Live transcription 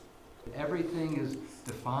that everything is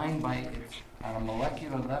defined by its, on a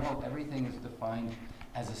molecular level, everything is defined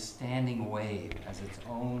as a standing wave, as its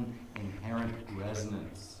own inherent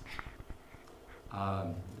resonance.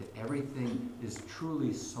 That everything is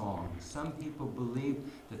truly song. Some people believe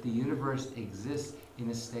that the universe exists in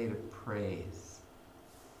a state of praise.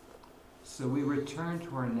 So we return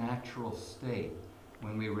to our natural state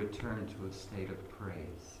when we return to a state of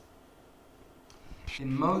praise.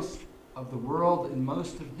 In most of the world, in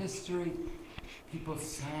most of history, people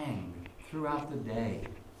sang throughout the day.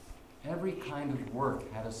 Every kind of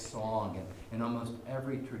work had a song in almost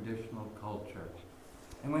every traditional culture.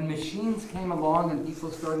 And when machines came along and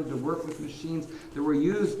people started to work with machines, there were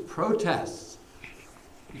used protests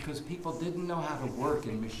because people didn't know how to work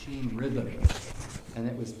in machine rhythms. And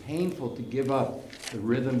it was painful to give up the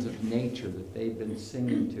rhythms of nature that they'd been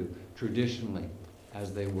singing to traditionally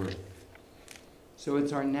as they worked. So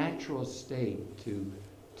it's our natural state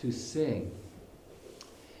to sing.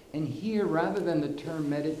 And here, rather than the term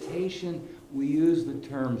meditation, we use the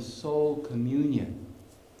term soul communion.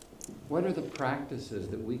 What are the practices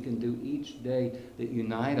that we can do each day that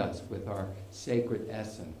unite us with our sacred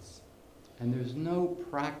essence? And there's no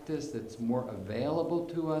practice that's more available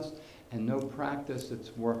to us and no practice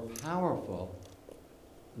that's more powerful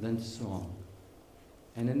than song.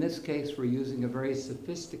 And in this case, we're using a very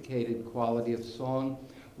sophisticated quality of song.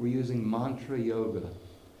 We're using mantra yoga.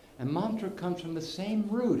 And mantra comes from the same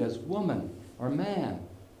root as woman or man,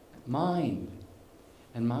 mind.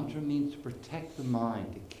 And mantra means to protect the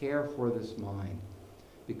mind, to care for this mind,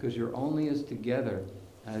 because you're only as together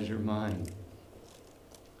as your mind.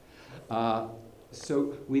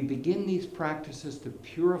 So we begin these practices to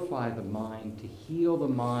purify the mind, to heal the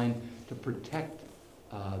mind, to protect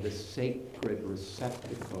the sacred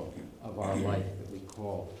receptacle of our life that we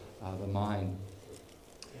call the mind,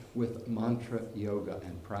 with mantra yoga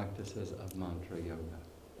and practices of mantra yoga.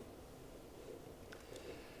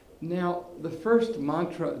 Now, the first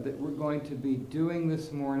mantra that we're going to be doing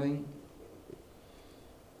this morning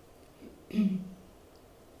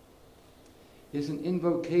is an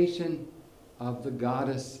invocation of the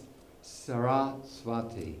goddess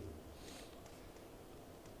Saraswati.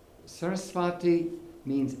 Saraswati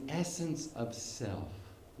means essence of self.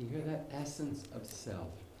 You hear that? Essence of self.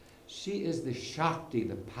 She is the Shakti,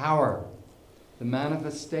 the power, the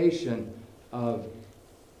manifestation of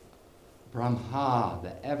Brahma,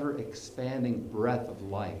 the ever-expanding breath of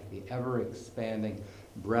life, the ever-expanding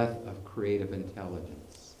breath of creative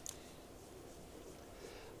intelligence.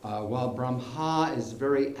 While Brahma is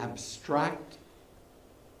very abstract,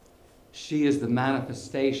 she is the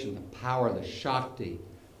manifestation, the power, the Shakti,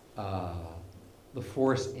 the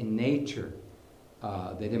force in nature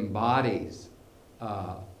that embodies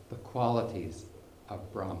the qualities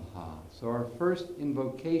of Brahma. So our first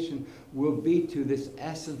invocation will be to this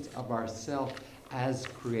essence of ourself as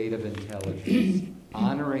creative intelligence,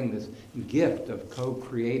 honoring this gift of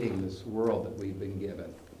co-creating this world that we've been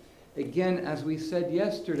given. Again, as we said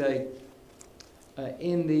yesterday,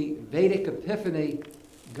 in the Vedic Epiphany,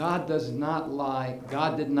 God does not lie.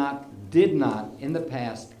 God did not in the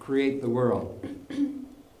past create the world.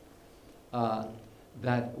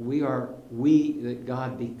 That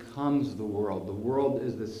God becomes the world. The world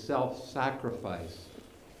is the self-sacrifice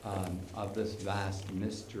of this vast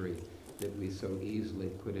mystery that we so easily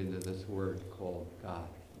put into this word called God.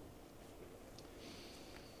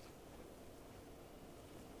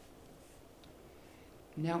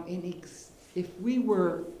 Now, if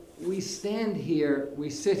we stand here, we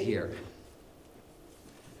sit here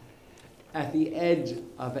at the edge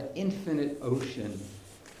of an infinite ocean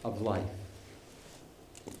of life.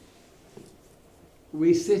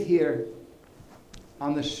 We sit here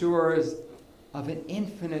on the shores of an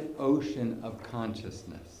infinite ocean of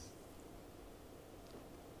consciousness.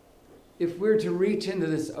 If we're to reach into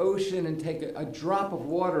this ocean and take a drop of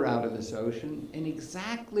water out of this ocean, in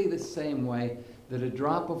exactly the same way that a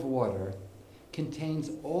drop of water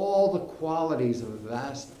contains all the qualities of a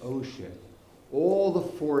vast ocean, all the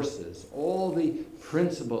forces, all the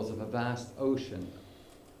principles of a vast ocean,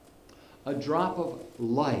 a drop of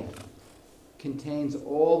life contains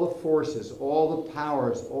all the forces, all the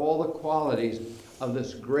powers, all the qualities of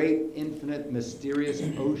this great, infinite, mysterious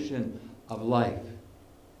ocean of life.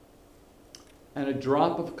 And a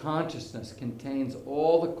drop of consciousness contains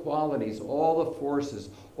all the qualities, all the forces,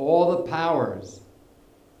 all the powers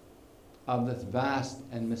of this vast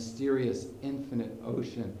and mysterious, infinite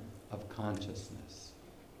ocean of consciousness.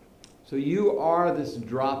 So you are this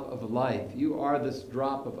drop of life. You are this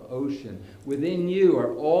drop of ocean. Within you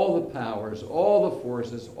are all the powers, all the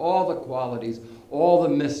forces, all the qualities, all the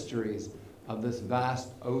mysteries of this vast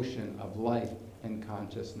ocean of life and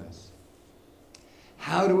consciousness.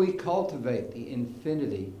 How do we cultivate the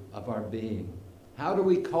infinity of our being? How do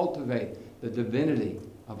we cultivate the divinity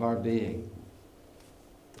of our being?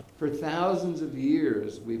 For thousands of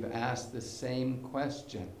years, we've asked the same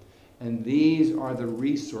question. And these are the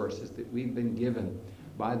resources that we've been given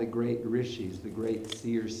by the great rishis, the great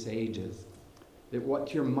seer sages. That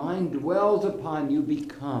what your mind dwells upon, you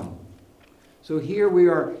become. So here we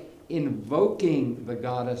are invoking the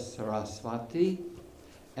goddess Saraswati,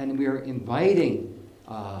 and we are inviting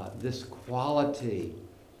this quality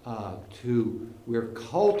we're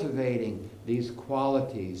cultivating these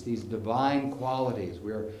qualities, these divine qualities.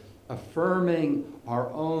 We're affirming our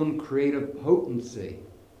own creative potency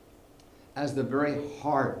as the very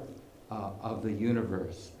heart of the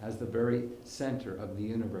universe, as the very center of the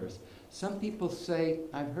universe. Some people say,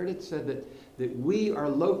 I've heard it said that we are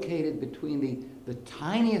located between the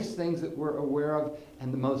tiniest things that we're aware of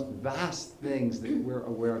and the most vast things that we're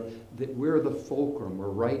aware of, that we're the fulcrum, we're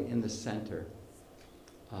right in the center,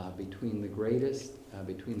 between the greatest,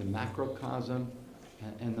 between the macrocosm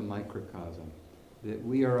and the microcosm. That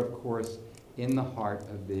we are, of course, in the heart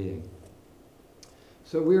of being.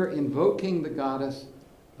 So we are invoking the goddess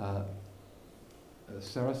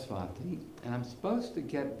Saraswati, and I'm supposed to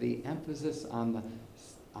get the emphasis on that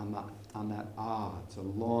ah. It's a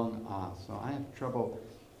long ah, so I have trouble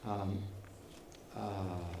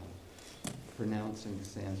pronouncing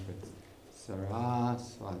Sanskrit.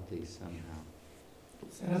 Saraswati somehow.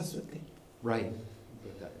 Saraswati. Right.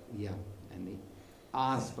 But yeah, and the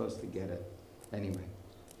ah is supposed to get it. Anyway.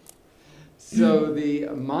 So the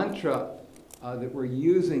mantra that we're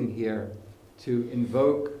using here to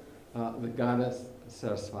invoke the goddess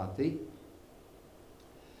Saraswati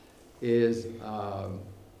is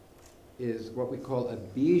what we call a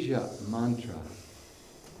Bija Mantra.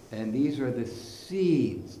 And these are the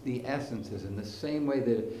seeds, the essences, in the same way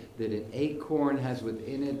that an acorn has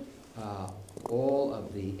within it all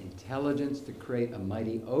of the intelligence to create a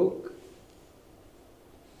mighty oak.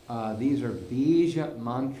 These are Bija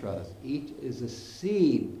Mantras. Each is a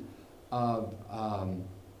seed of,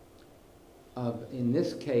 in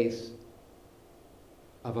this case,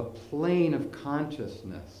 of a plane of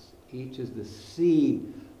consciousness. Each is the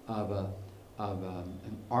seed of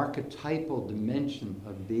an archetypal dimension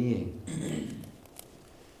of being.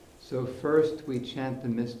 So first we chant the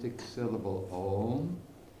mystic syllable Om,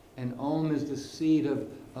 and Om is the seed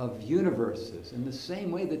of universes, in the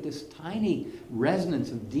same way that this tiny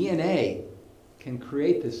resonance of DNA can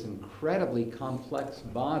create this incredibly complex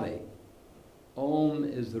body. Om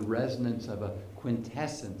is the resonance of a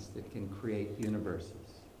quintessence that can create universes.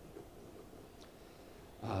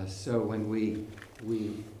 So when we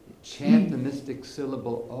chant the mystic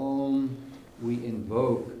syllable Om, we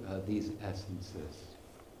invoke these essences.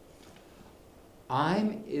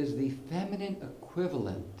 Aim is the feminine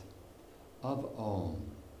equivalent of Om.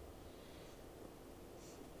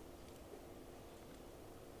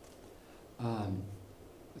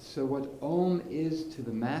 So what Om is to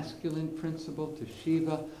the masculine principle, to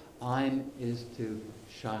Shiva, Aim is to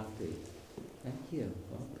Shakti. Thank you.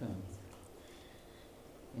 Welcome.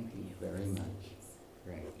 Thank you very much.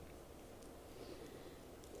 Great.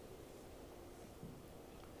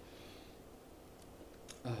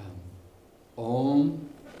 Om,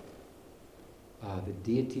 the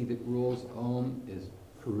deity that rules Om is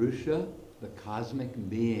Purusha, the cosmic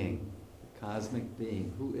being. The cosmic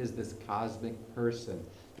being. Who is this cosmic person,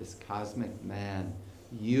 this cosmic man?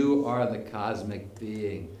 You are the cosmic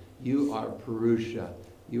being. You are Purusha.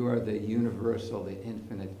 You are the universal, the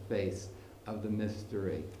infinite face of the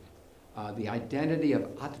mystery. The identity of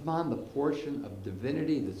Atman, the portion of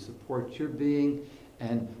divinity that supports your being,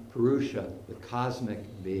 and Purusha, the cosmic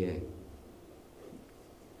being.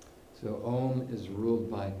 So Om is ruled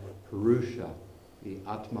by Purusha, the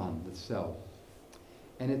Atman, the self.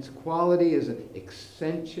 And its quality is an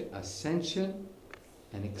ascension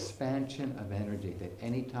and expansion of energy. That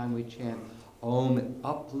anytime we chant Om, it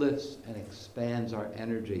uplifts and expands our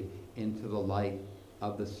energy into the light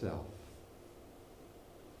of the self.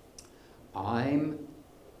 Aim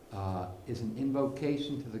is an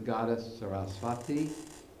invocation to the goddess Saraswati,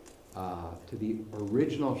 to the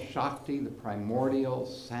original Shakti, the primordial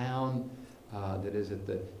sound that is at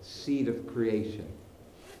the seed of creation.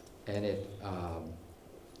 And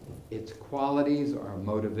its qualities are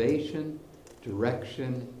motivation,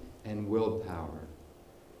 direction, and willpower.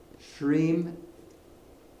 Shreem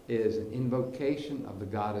is an invocation of the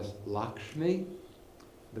goddess Lakshmi,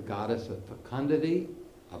 the goddess of fecundity,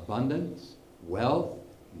 abundance, wealth,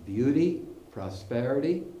 beauty,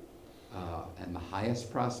 prosperity. and the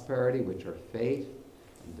highest prosperity, which are faith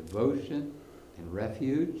and devotion and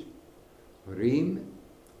refuge. Hrim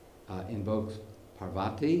invokes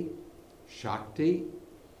Parvati, Shakti,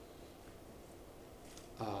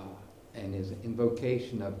 and is an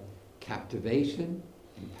invocation of captivation,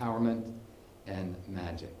 empowerment, and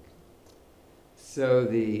magic. So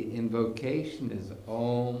the invocation is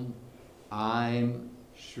Om, Aim,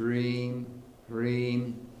 Shrim,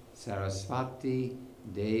 Hrim, Saraswati,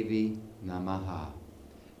 Devi, Namaha.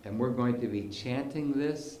 And we're going to be chanting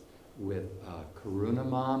this with Karuna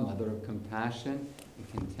Ma, Mother of Compassion,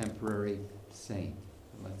 a contemporary saint.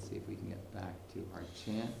 Let's see if we can get back to our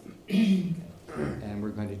chant. And we're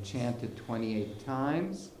going to chant it 28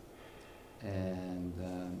 times. And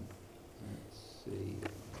let's see.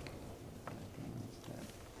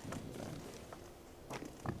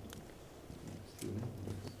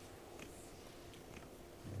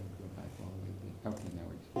 Okay, now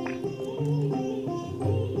we're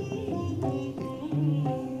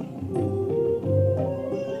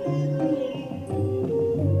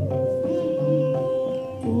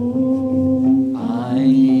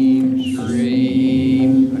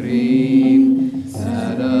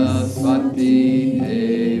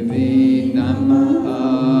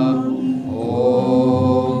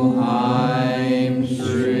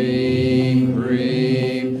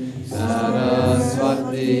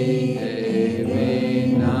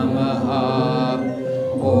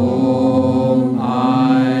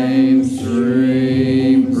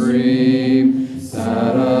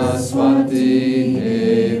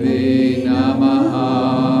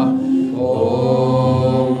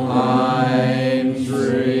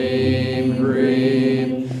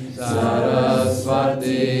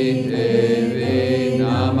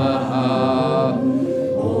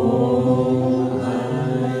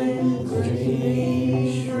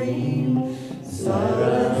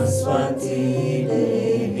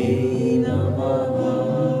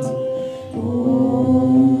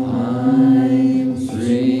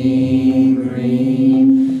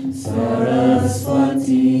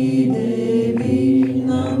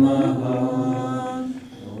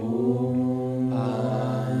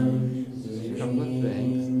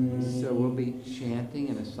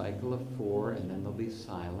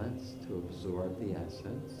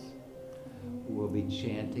we'll be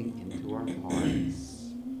chanting into our hearts.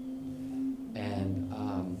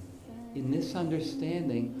 And in this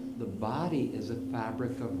understanding, the body is a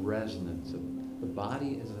fabric of resonance. The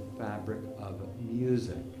body is a fabric of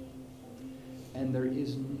music. And there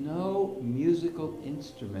is no musical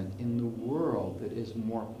instrument in the world that is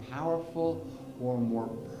more powerful or more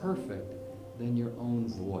perfect than your own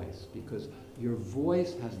voice, because your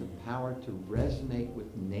voice has the power to resonate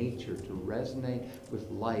with nature, to resonate with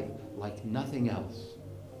life like nothing else,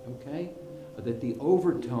 okay? That the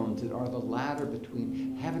overtones that are the ladder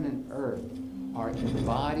between heaven and earth are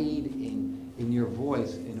embodied in your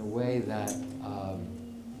voice in a way that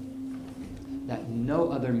that no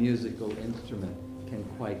other musical instrument can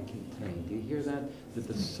quite contain. Do you hear that? That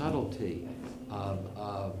the subtlety of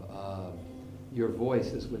your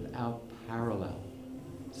voice is without parallel.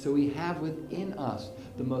 So we have within us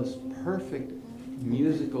the most perfect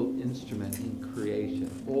musical instrument in creation.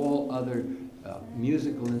 All other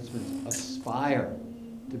musical instruments aspire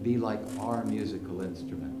to be like our musical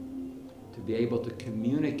instrument, to be able to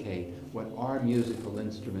communicate what our musical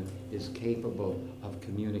instrument is capable of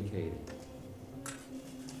communicating.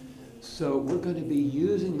 So we're going to be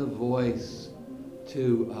using the voice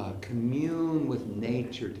to commune with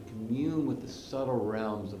nature, to commune with the subtle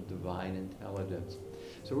realms of divine intelligence.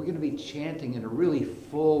 So we're going to be chanting in a really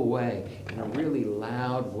full way, in a really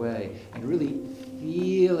loud way, and really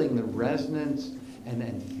feeling the resonance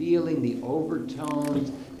and feeling the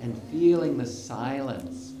overtones and feeling the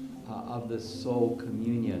silence of the soul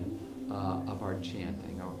communion of our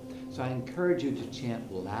chanting. So I encourage you to chant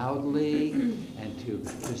loudly and to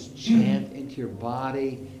just chant into your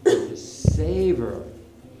body and to savor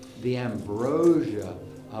the ambrosia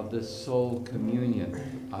of the soul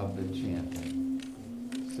communion of the chanting.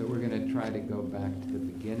 So we're going to try to go back to the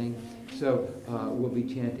beginning. So we'll be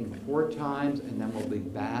chanting 4 times, and then we'll be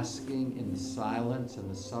basking in the silence and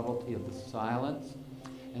the subtlety of the silence.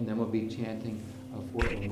 And then we'll be chanting 4